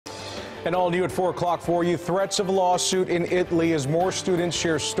And all new at 4 o'clock for you. Threats of lawsuit in Italy as more students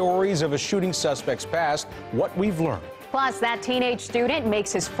share stories of a shooting suspect's past. What we've learned. Plus, that teenage student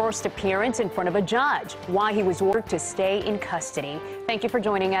makes his first appearance in front of a judge. Why he was ordered to stay in custody. Thank you for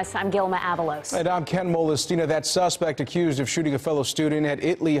joining us. I'm Gilma Avalos. And I'm Ken Molestina. That suspect accused of shooting a fellow student at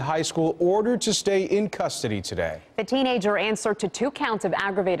Italy High School ordered to stay in custody today. The teenager answered to 2 counts of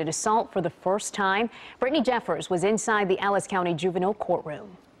aggravated assault for the first time. Brittany Jeffers was inside the Ellis County Juvenile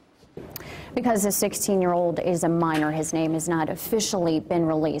Courtroom. Because the 16-year-old is a minor, his name has not officially been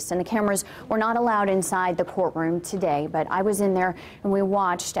released, and the cameras were not allowed inside the courtroom today. But I was in there, and we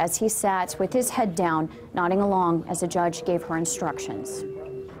watched as he sat with his head down, nodding along as the judge gave her instructions.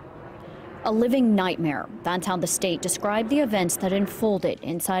 A living nightmare. That's how the state described the events that unfolded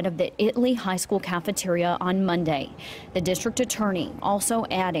inside of the Italy High School cafeteria on Monday. The district attorney also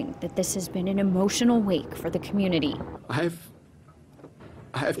adding that this has been an emotional week for the community.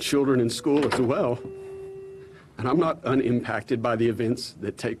 I have children in school as well, and I'm not unimpacted by the events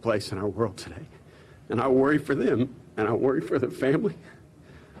that take place in our world today. And I worry for them, and I worry for the family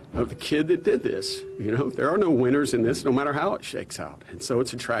of the kid that did this. You know, there are no winners in this, no matter how it shakes out. And so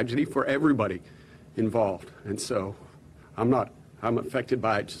it's a tragedy for everybody involved. And so I'm affected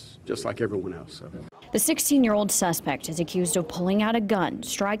by it just like everyone else. So. The 16-year-old suspect is accused of pulling out a gun,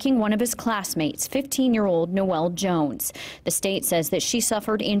 striking one of his classmates, 15-year-old Noelle Jones. The state says that she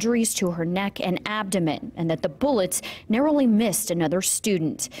suffered injuries to her neck and abdomen and that the bullets narrowly missed another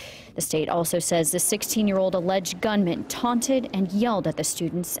student. The state also says the 16-year-old alleged gunman taunted and yelled at the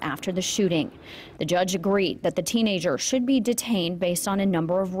students after the shooting. The judge agreed that the teenager should be detained based on a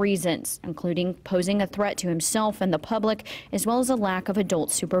number of reasons, including posing a threat to himself and the public, as well as a lack of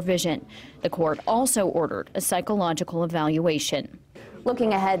adult supervision. The court also ordered a psychological evaluation.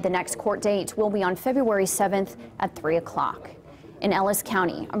 Looking ahead, the next court date will be on February 7th at 3 o'clock. In Ellis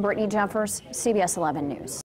County, I'm Brittany Jeffers, CBS 11 News.